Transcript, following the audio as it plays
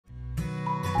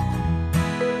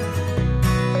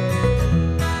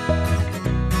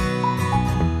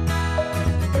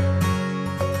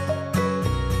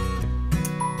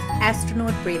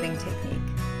breathing technique.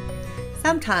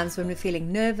 Sometimes when we're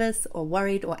feeling nervous or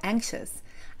worried or anxious,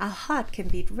 our heart can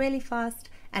beat really fast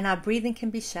and our breathing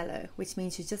can be shallow, which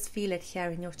means you just feel it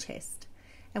here in your chest.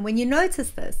 And when you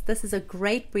notice this, this is a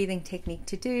great breathing technique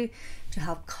to do to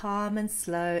help calm and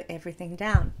slow everything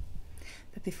down.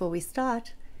 But before we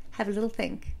start, have a little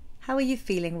think. How are you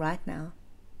feeling right now?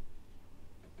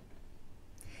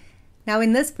 Now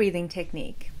in this breathing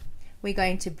technique, we're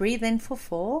going to breathe in for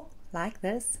 4, like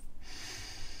this.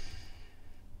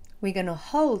 We're going to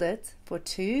hold it for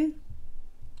 2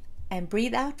 and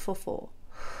breathe out for 4.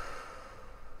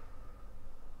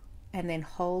 And then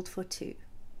hold for 2.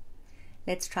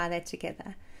 Let's try that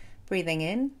together. Breathing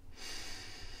in,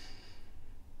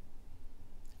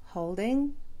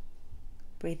 holding,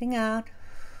 breathing out,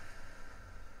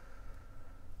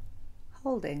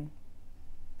 holding,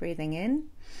 breathing in,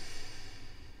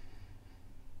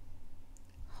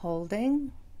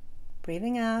 holding,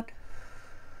 breathing out,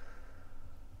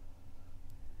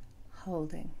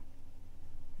 holding.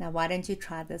 Now why don't you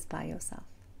try this by yourself?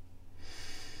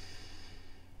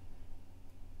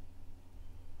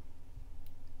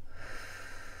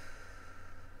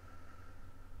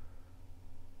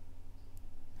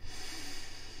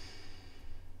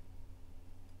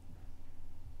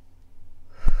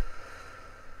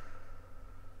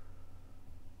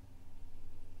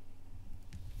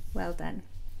 Well done.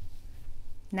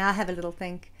 Now have a little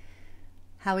think.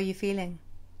 How are you feeling?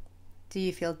 Do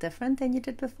you feel different than you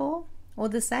did before, or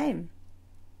the same?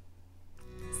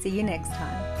 See you next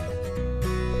time.